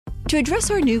To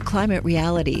address our new climate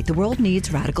reality, the world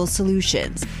needs radical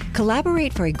solutions.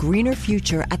 Collaborate for a greener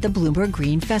future at the Bloomberg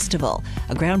Green Festival,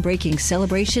 a groundbreaking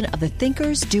celebration of the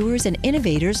thinkers, doers, and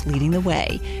innovators leading the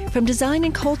way. From design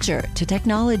and culture to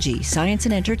technology, science,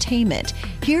 and entertainment,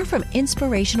 hear from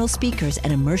inspirational speakers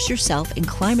and immerse yourself in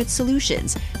climate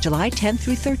solutions. July 10th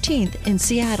through 13th in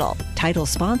Seattle. Title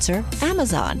sponsor,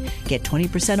 Amazon. Get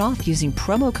 20% off using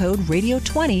promo code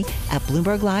Radio20 at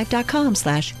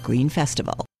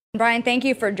BloombergLive.com/greenfestival. Brian, thank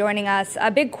you for joining us.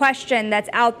 A big question that's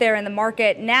out there in the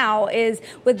market now is,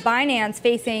 with Binance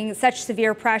facing such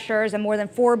severe pressures, a more than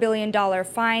 $4 billion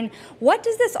fine, what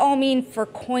does this all mean for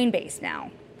Coinbase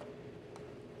now?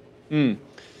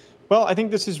 Well, I think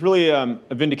this is really a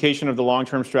vindication of the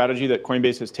long-term strategy that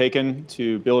Coinbase has taken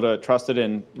to build a trusted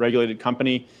and regulated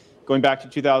company. Going back to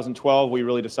 2012, we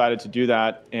really decided to do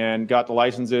that and got the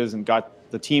licenses and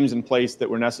got the teams in place that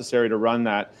were necessary to run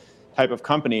that type of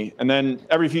company. And then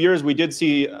every few years, we did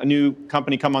see a new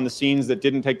company come on the scenes that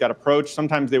didn't take that approach.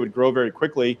 Sometimes they would grow very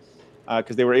quickly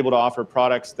because they were able to offer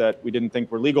products that we didn't think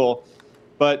were legal.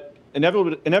 But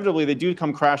inevitably, they do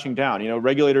come crashing down. You know,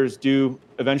 regulators do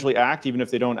eventually act, even if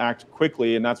they don't act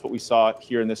quickly. And that's what we saw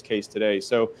here in this case today.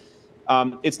 So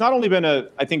it's not only been,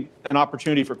 I think, an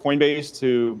opportunity for Coinbase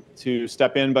to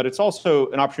step in, but it's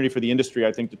also an opportunity for the industry,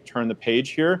 I think, to turn the page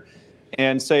here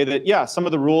and say that, yeah, some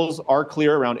of the rules are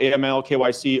clear around AML,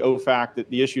 KYC, OFAC, that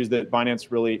the issues that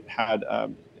Binance really had,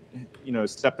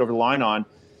 stepped over the line on.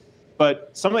 But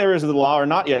some areas of the law are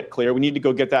not yet clear. We need to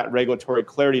go get that regulatory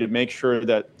clarity to make sure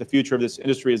that the future of this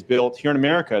industry is built here in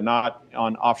America, not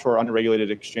on offshore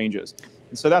unregulated exchanges.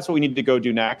 And so that's what we need to go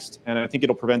do next. And I think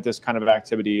it'll prevent this kind of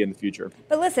activity in the future.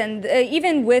 But listen,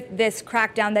 even with this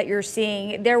crackdown that you're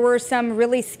seeing, there were some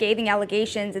really scathing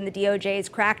allegations in the DOJ's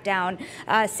crackdown,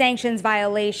 sanctions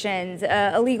violations,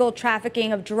 illegal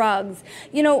trafficking of drugs.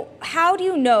 You know, how do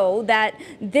you know that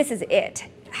this is it?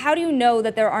 How do you know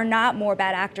that there are not more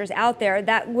bad actors out there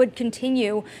that would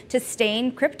continue to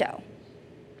stain crypto?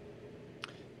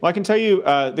 Well, I can tell you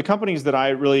the companies that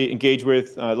I really engage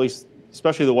with, at least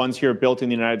especially the ones here built in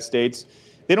the United States,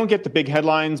 they don't get the big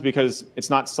headlines because it's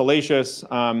not salacious.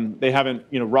 They haven't,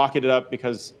 rocketed up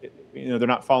because, they're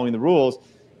not following the rules.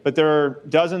 But there are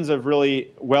dozens of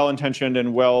really well-intentioned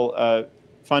and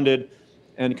well-funded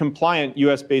and compliant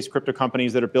U.S.-based crypto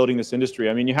companies that are building this industry.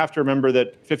 I mean, you have to remember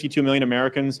that 52 million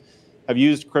Americans have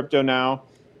used crypto now,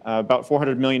 about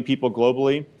 400 million people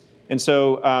globally. And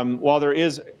so while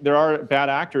there are bad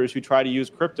actors who try to use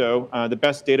crypto, the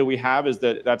best data we have is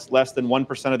that that's less than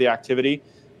 1% of the activity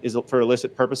is for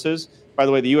illicit purposes. By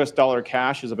the way, the US dollar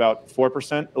cash is about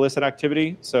 4% illicit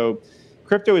activity. So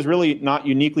crypto is really not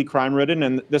uniquely crime-ridden,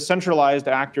 and the centralized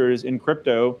actors in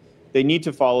crypto, they need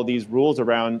to follow these rules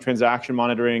around transaction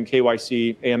monitoring,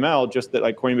 KYC, AML, just that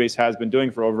like Coinbase has been doing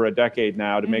for over a decade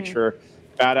now to make sure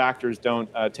bad actors don't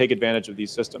take advantage of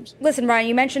these systems. Listen, Brian,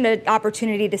 you mentioned an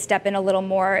opportunity to step in a little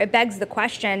more. It begs the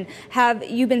question, have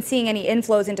you been seeing any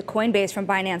inflows into Coinbase from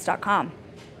Binance.com?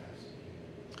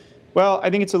 Well,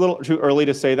 I think it's a little too early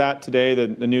to say that today.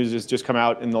 The news has just come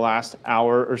out in the last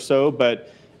hour or so.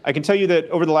 But I can tell you that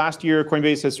over the last year,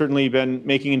 Coinbase has certainly been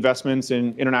making investments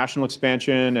in international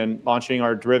expansion and launching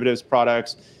our derivatives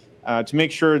products to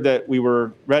make sure that we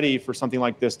were ready for something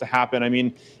like this to happen. I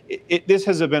mean, this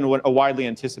has been a widely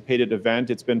anticipated event.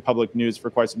 It's been public news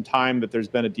for quite some time that there's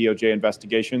been a DOJ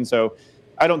investigation. So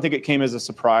I don't think it came as a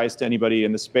surprise to anybody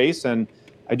in the space. And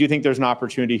I do think there's an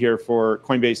opportunity here for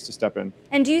Coinbase to step in.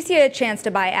 And do you see a chance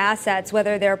to buy assets,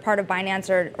 whether they're part of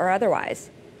Binance or otherwise?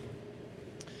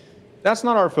 That's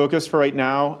not our focus for right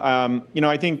now.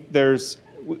 I think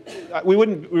we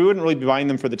wouldn't really be buying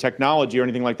them for the technology or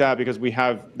anything like that because we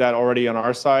have that already on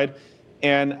our side.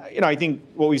 And I think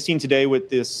what we've seen today with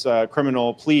this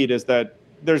criminal plea is that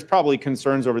there's probably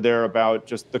concerns over there about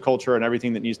just the culture and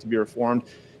everything that needs to be reformed.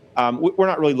 We're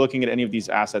not really looking at any of these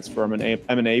assets from an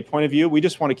M&A point of view. We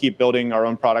just want to keep building our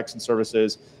own products and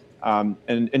services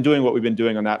and doing what we've been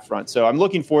doing on that front. So I'm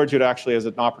looking forward to it actually as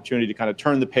an opportunity to kind of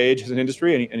turn the page as an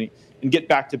industry and get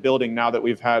back to building now that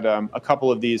we've had a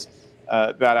couple of these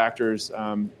bad actors,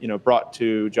 brought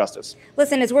to justice.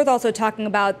 Listen, it's worth also talking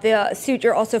about the suit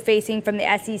you're also facing from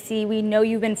the SEC. We know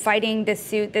you've been fighting this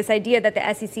suit, this idea that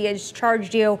the SEC has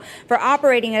charged you for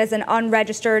operating as an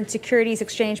unregistered securities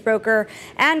exchange broker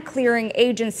and clearing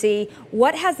agency.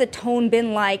 What has the tone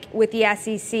been like with the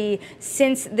SEC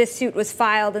since this suit was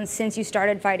filed and since you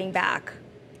started fighting back?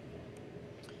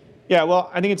 Yeah, well,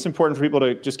 I think it's important for people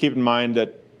to just keep in mind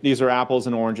that these are apples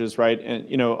and oranges, right?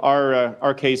 And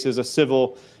our case is a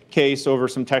civil case over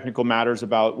some technical matters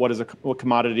about what is a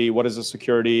commodity, what is a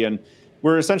security, and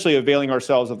we're essentially availing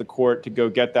ourselves of the court to go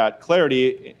get that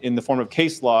clarity in the form of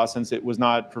case law, since it was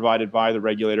not provided by the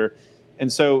regulator.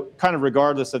 And so kind of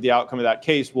regardless of the outcome of that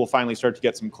case, we'll finally start to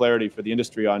get some clarity for the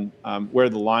industry on where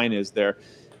the line is there.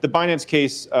 The Binance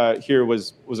case here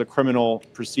was a criminal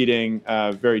proceeding,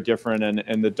 very different,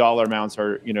 and the dollar amounts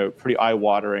are, pretty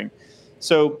eye-watering.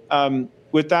 So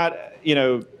with that,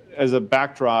 as a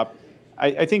backdrop,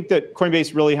 I think that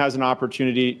Coinbase really has an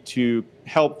opportunity to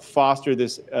help foster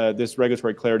this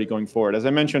regulatory clarity going forward. As I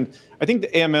mentioned, I think the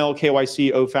AML,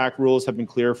 KYC, OFAC rules have been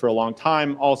clear for a long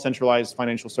time. All centralized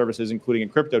financial services, including in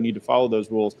crypto, need to follow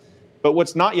those rules. But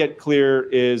what's not yet clear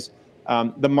is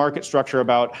the market structure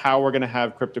about how we're going to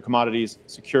have crypto commodities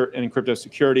secure and crypto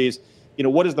securities.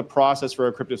 What is the process for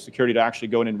a crypto security to actually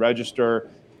go in and register?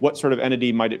 What sort of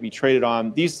entity might it be traded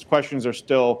on? These questions are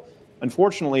still,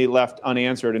 unfortunately, left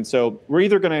unanswered. And so we're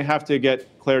either going to have to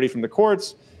get clarity from the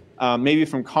courts, maybe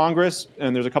from Congress,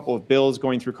 and there's a couple of bills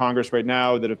going through Congress right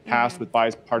now that have passed with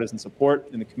bipartisan support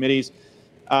in the committees,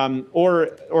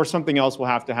 or something else will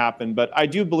have to happen. But I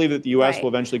do believe that the U.S. will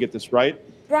eventually get this right.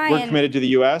 Brian, we're committed to the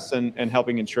U.S. and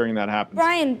helping ensuring that happens.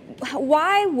 Brian,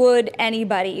 why would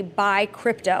anybody buy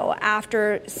crypto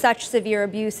after such severe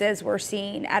abuses we're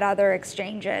seeing at other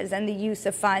exchanges and the use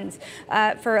of funds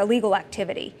for illegal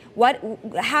activity?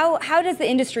 How does the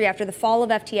industry, after the fall of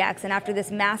FTX and after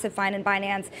this massive fine in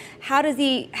Binance, how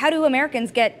do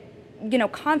Americans get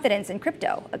confidence in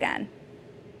crypto again?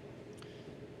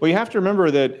 Well, you have to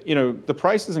remember that, the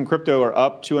prices in crypto are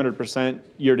up 200%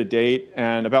 year to date,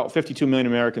 and about 52 million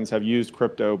Americans have used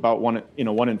crypto, about one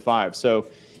in five. So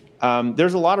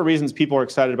there's a lot of reasons people are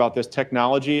excited about this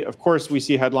technology. Of course, we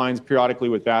see headlines periodically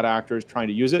with bad actors trying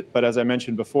to use it. But as I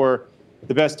mentioned before,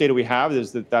 the best data we have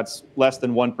is that that's less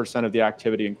than 1% of the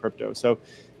activity in crypto. So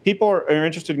people are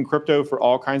interested in crypto for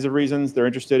all kinds of reasons. They're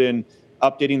interested in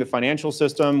updating the financial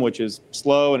system, which is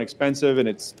slow and expensive, and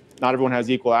not everyone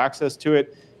has equal access to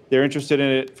it. They're interested in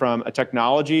it from a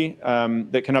technology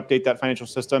that can update that financial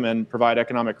system and provide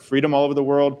economic freedom all over the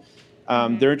world.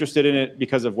 They're interested in it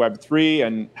because of Web3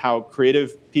 and how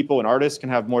creative people and artists can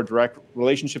have more direct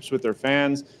relationships with their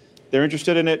fans. They're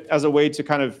interested in it as a way to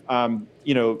kind of,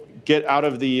 get out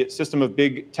of the system of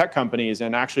big tech companies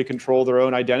and actually control their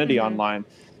own identity online.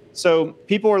 So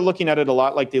people are looking at it a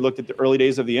lot like they looked at the early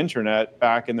days of the internet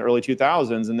back in the early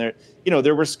 2000s. And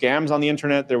there were scams on the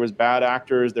internet. There was bad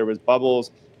actors. There was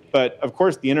bubbles. But of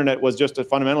course, the internet was just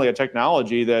fundamentally a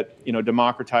technology that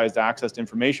democratized access to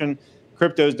information.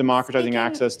 Crypto is democratizing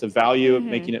access to value,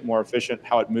 making it more efficient,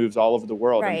 how it moves all over the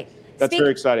world. Right. And that's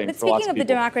very exciting for lots of people. Speaking of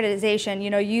the democratization,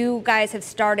 you guys have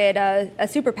started a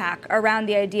super PAC around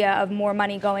the idea of more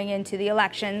money going into the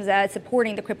elections,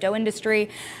 supporting the crypto industry.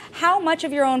 How much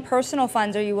of your own personal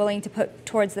funds are you willing to put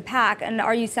towards the PAC, and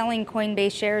are you selling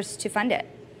Coinbase shares to fund it?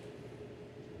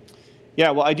 Yeah,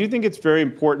 well, I do think it's very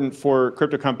important for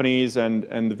crypto companies and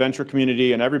the venture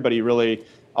community and everybody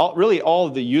all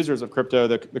of the users of crypto,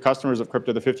 the customers of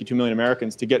crypto, the 52 million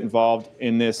Americans, to get involved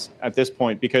in this at this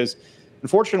point. Because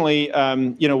unfortunately,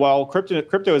 while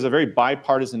crypto is a very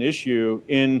bipartisan issue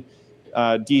in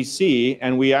DC,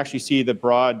 and we actually see the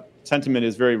broad sentiment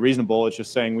is very reasonable, it's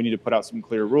just saying we need to put out some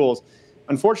clear rules.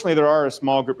 Unfortunately, there are a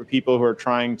small group of people who are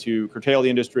trying to curtail the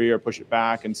industry or push it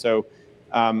back. And so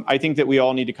I think that we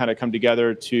all need to kind of come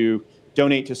together to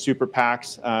donate to super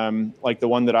PACs like the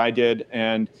one that I did.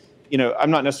 And,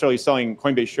 I'm not necessarily selling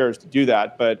Coinbase shares to do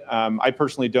that, but I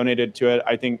personally donated to it.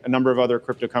 I think a number of other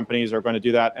crypto companies are going to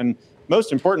do that. And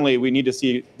most importantly, we need to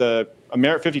see the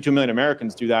 52 million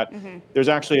Americans do that. There's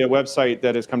actually a website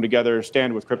that has come together,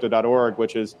 standwithcrypto.org,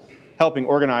 which is helping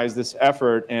organize this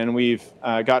effort, and we've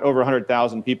got over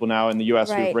 100,000 people now in the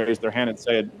U.S. who've raised their hand and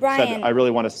said, I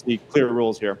really want to see clear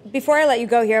rules here. Before I let you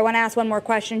go here, I want to ask one more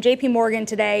question. JP Morgan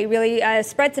today really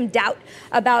spread some doubt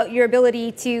about your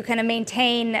ability to kind of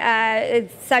maintain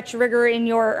such rigor in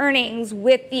your earnings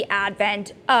with the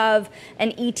advent of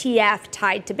an ETF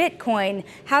tied to Bitcoin.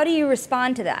 How do you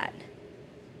respond to that?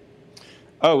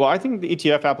 Oh, well, I think the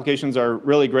ETF applications are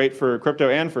really great for crypto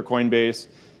and for Coinbase.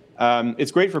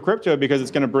 It's great for crypto because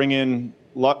it's going to bring in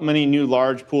many new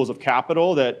large pools of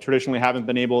capital that traditionally haven't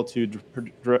been able to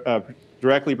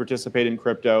directly participate in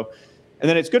crypto. And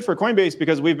then it's good for Coinbase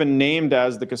because we've been named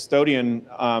as the custodian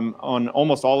on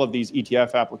almost all of these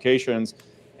ETF applications.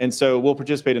 And so we'll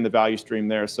participate in the value stream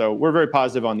there. So we're very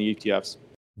positive on the ETFs.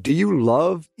 Do you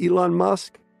love Elon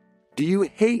Musk? Do you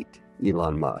hate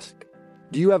Elon Musk?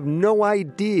 Do you have no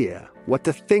idea what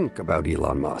to think about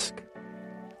Elon Musk?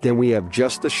 Then we have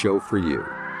just the show for you.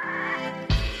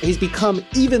 He's become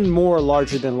even more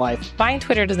larger than life. Buying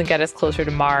Twitter doesn't get us closer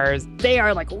to Mars. They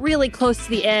are really close to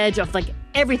the edge of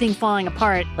everything falling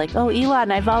apart. Like, oh,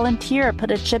 Elon, I volunteer,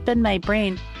 put a chip in my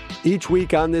brain. Each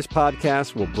week on this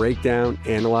podcast, we'll break down,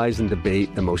 analyze, and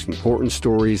debate the most important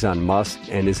stories on Musk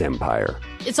and his empire.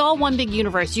 It's all one big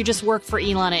universe. You just work for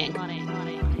Elon Inc.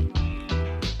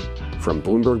 From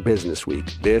Bloomberg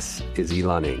Businessweek, this is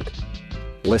Elon Inc.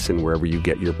 Listen wherever you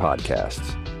get your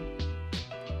podcasts.